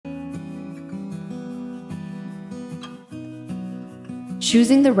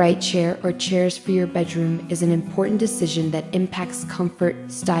Choosing the right chair or chairs for your bedroom is an important decision that impacts comfort,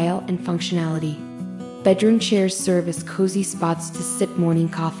 style, and functionality. Bedroom chairs serve as cozy spots to sip morning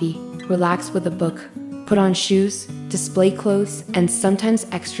coffee, relax with a book, put on shoes, display clothes, and sometimes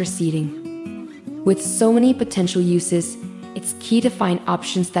extra seating. With so many potential uses, it's key to find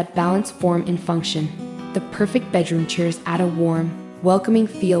options that balance form and function. The perfect bedroom chairs add a warm, welcoming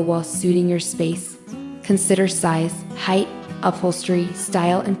feel while suiting your space. Consider size, height, upholstery,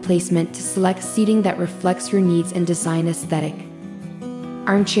 style, and placement to select seating that reflects your needs and design aesthetic.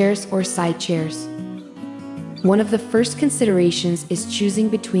 Armchairs or side chairs. One of the first considerations is choosing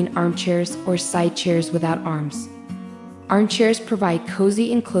between armchairs or side chairs without arms. Armchairs provide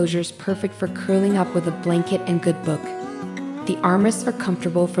cozy enclosures perfect for curling up with a blanket and good book. The armrests are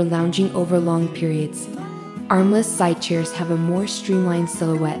comfortable for lounging over long periods. Armless side chairs have a more streamlined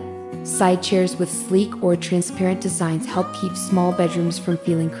silhouette. Side chairs with sleek or transparent designs help keep small bedrooms from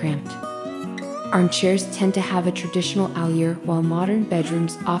feeling cramped. Armchairs tend to have a traditional allure, while modern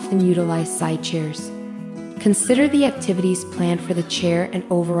bedrooms often utilize side chairs. Consider the activities planned for the chair and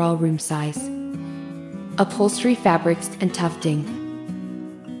overall room size. Upholstery, fabrics, and tufting.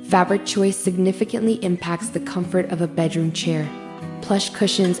 Fabric choice significantly impacts the comfort of a bedroom chair. Plush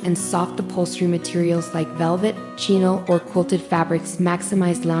cushions and soft upholstery materials like velvet, chino, or quilted fabrics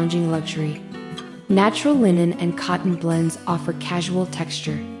maximize lounging luxury. Natural linen and cotton blends offer casual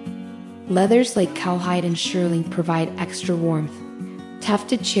texture. Leathers like cowhide and shearling provide extra warmth.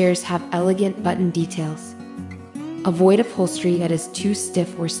 Tufted chairs have elegant button details. Avoid upholstery that is too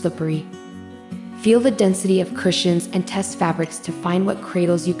stiff or slippery. Feel the density of cushions and test fabrics to find what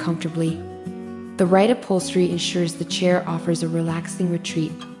cradles you comfortably. The right upholstery ensures the chair offers a relaxing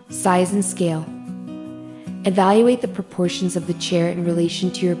retreat. Size and scale. Evaluate the proportions of the chair in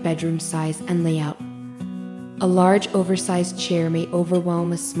relation to your bedroom size and layout. A large, oversized chair may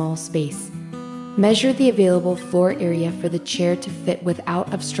overwhelm a small space. Measure the available floor area for the chair to fit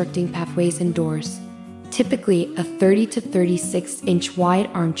without obstructing pathways and doors. Typically, a 30 to 36-inch wide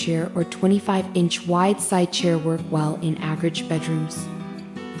armchair or 25-inch wide side chair work well in average bedrooms.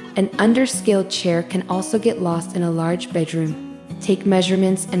 An underscaled chair can also get lost in a large bedroom. Take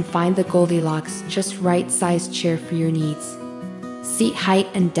measurements and find the Goldilocks, just right sized chair for your needs. Seat height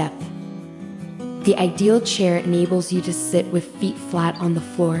and depth. The ideal chair enables you to sit with feet flat on the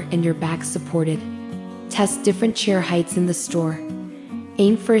floor and your back supported. Test different chair heights in the store.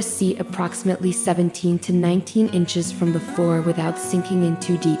 Aim for a seat approximately 17 to 19 inches from the floor without sinking in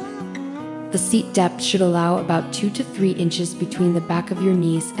too deep. The seat depth should allow about 2 to 3 inches between the back of your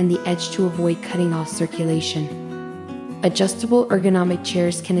knees and the edge to avoid cutting off circulation. Adjustable ergonomic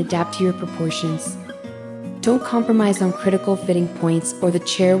chairs can adapt to your proportions. Don't compromise on critical fitting points or the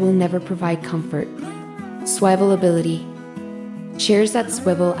chair will never provide comfort. Swivelability. Chairs that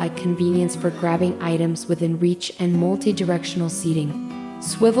swivel add convenience for grabbing items within reach and multi-directional seating.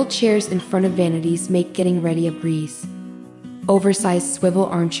 Swivel chairs in front of vanities make getting ready a breeze. Oversized swivel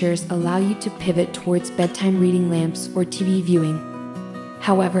armchairs allow you to pivot towards bedtime reading lamps or TV viewing.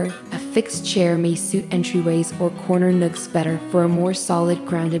 However, a fixed chair may suit entryways or corner nooks better for a more solid,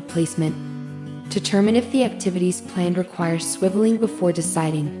 grounded placement. Determine if the activities planned require swiveling before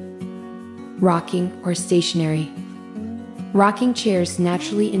deciding. Rocking or stationary. Rocking chairs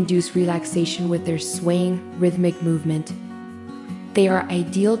naturally induce relaxation with their swaying, rhythmic movement. They are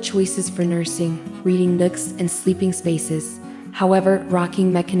ideal choices for nursing, reading nooks, and sleeping spaces. However,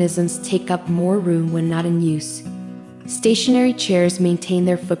 rocking mechanisms take up more room when not in use. Stationary chairs maintain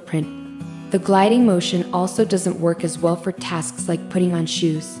their footprint. The gliding motion also doesn't work as well for tasks like putting on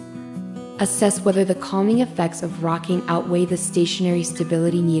shoes. Assess whether the calming effects of rocking outweigh the stationary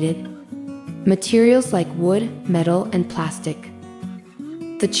stability needed. Materials like wood, metal, and plastic.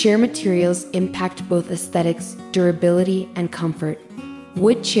 The chair materials impact both aesthetics, durability, and comfort.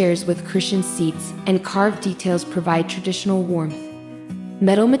 Wood chairs with cushioned seats and carved details provide traditional warmth.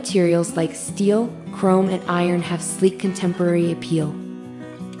 Metal materials like steel, chrome, and iron have sleek contemporary appeal.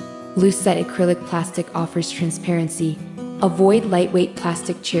 Loose-set acrylic plastic offers transparency. Avoid lightweight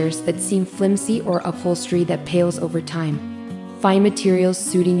plastic chairs that seem flimsy or upholstery that pales over time. Find materials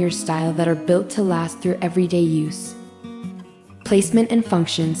suiting your style that are built to last through everyday use. Placement and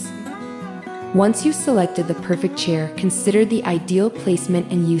functions. Once you've selected the perfect chair, consider the ideal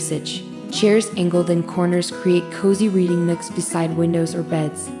placement and usage. Chairs angled in corners create cozy reading nooks beside windows or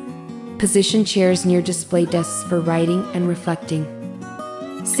beds. Position chairs near display desks for writing and reflecting.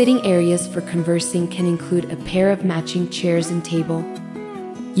 Sitting areas for conversing can include a pair of matching chairs and table.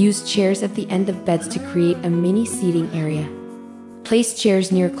 Use chairs at the end of beds to create a mini seating area. Place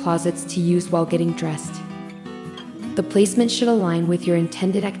chairs near closets to use while getting dressed. The placement should align with your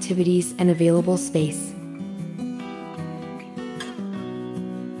intended activities and available space.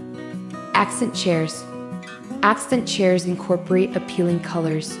 Accent chairs. Accent chairs incorporate appealing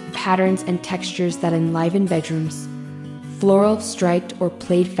colors, patterns, and textures that enliven bedrooms. Floral, striped, or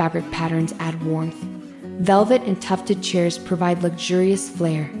plaid fabric patterns add warmth. Velvet and tufted chairs provide luxurious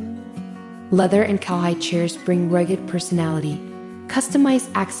flair. Leather and cowhide chairs bring rugged personality. Customize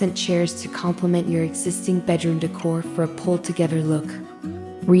accent chairs to complement your existing bedroom decor for a pulled-together look.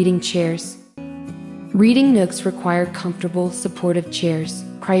 Reading chairs. Reading nooks require comfortable, supportive chairs.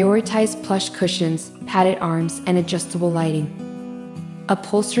 Prioritize plush cushions, padded arms, and adjustable lighting.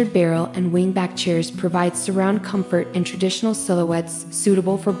 Upholstered barrel and wingback chairs provide surround comfort and traditional silhouettes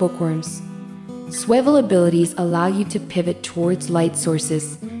suitable for bookworms. Swivel abilities allow you to pivot towards light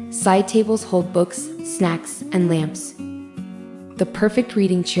sources. Side tables hold books, snacks, and lamps. The perfect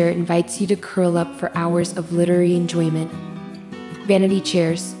reading chair invites you to curl up for hours of literary enjoyment. Vanity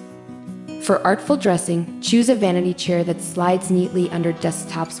chairs. For artful dressing, choose a vanity chair that slides neatly under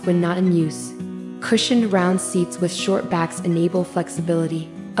desktops when not in use. Cushioned round seats with short backs enable flexibility.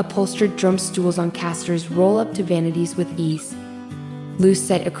 Upholstered drum stools on casters roll up to vanities with ease.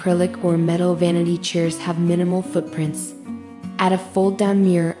 Loose-set acrylic or metal vanity chairs have minimal footprints. Add a fold-down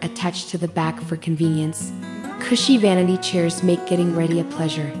mirror attached to the back for convenience. Cushy vanity chairs make getting ready a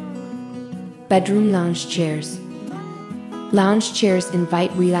pleasure. Bedroom lounge chairs. Lounge chairs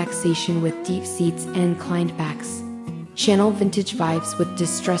invite relaxation with deep seats and inclined backs. Channel vintage vibes with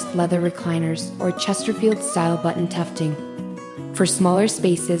distressed leather recliners or Chesterfield-style button tufting. For smaller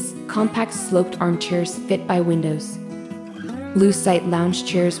spaces, compact sloped armchairs fit by windows. Loose-site lounge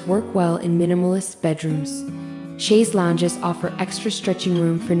chairs work well in minimalist bedrooms. Chaise lounges offer extra stretching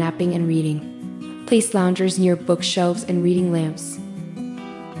room for napping and reading. Place loungers near bookshelves and reading lamps.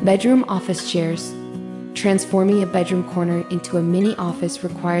 Bedroom office chairs. Transforming a bedroom corner into a mini office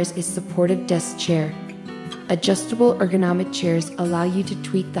requires a supportive desk chair. Adjustable ergonomic chairs allow you to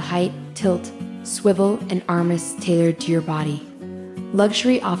tweak the height, tilt, swivel, and armrests tailored to your body.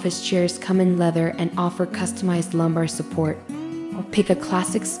 Luxury office chairs come in leather and offer customized lumbar support. Or pick a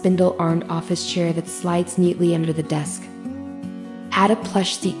classic spindle-armed office chair that slides neatly under the desk. Add a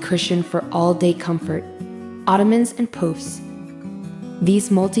plush seat cushion for all-day comfort. Ottomans and poufs. These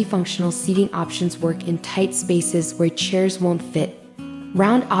multifunctional seating options work in tight spaces where chairs won't fit.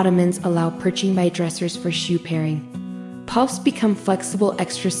 Round ottomans allow perching by dressers for shoe pairing. Puffs become flexible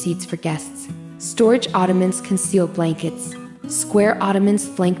extra seats for guests. Storage ottomans conceal blankets. Square ottomans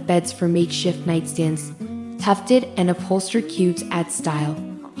flank beds for makeshift nightstands. Tufted and upholstered cubes add style.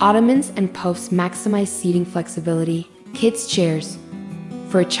 Ottomans and puffs maximize seating flexibility. Kids' chairs.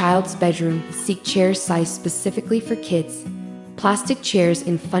 For a child's bedroom, seek chairs sized specifically for kids. Plastic chairs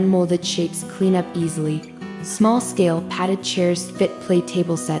in fun molded shapes clean up easily. Small-scale padded chairs fit play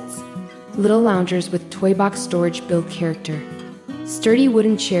table sets. Little loungers with toy box storage build character. Sturdy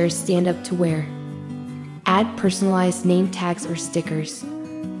wooden chairs stand up to wear. Add personalized name tags or stickers.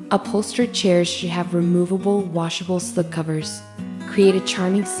 Upholstered chairs should have removable, washable slipcovers. Create a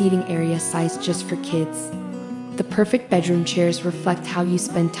charming seating area sized just for kids. The perfect bedroom chairs reflect how you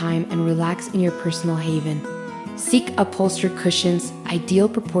spend time and relax in your personal haven. Seek upholstered cushions, ideal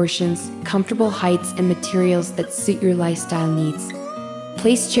proportions, comfortable heights, and materials that suit your lifestyle needs.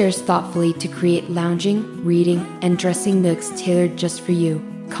 Place chairs thoughtfully to create lounging, reading, and dressing nooks tailored just for you.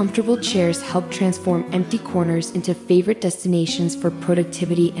 Comfortable chairs help transform empty corners into favorite destinations for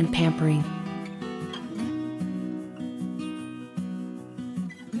productivity and pampering.